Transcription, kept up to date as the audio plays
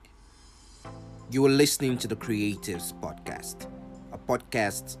You are listening to the Creatives Podcast, a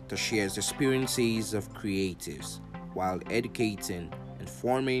podcast that shares experiences of creatives while educating,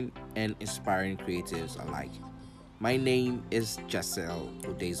 informing, and inspiring creatives alike. My name is Giselle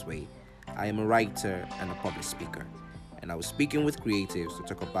Udezwe. I am a writer and a public speaker, and I was speaking with creatives to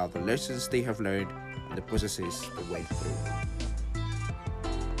talk about the lessons they have learned and the processes they went through.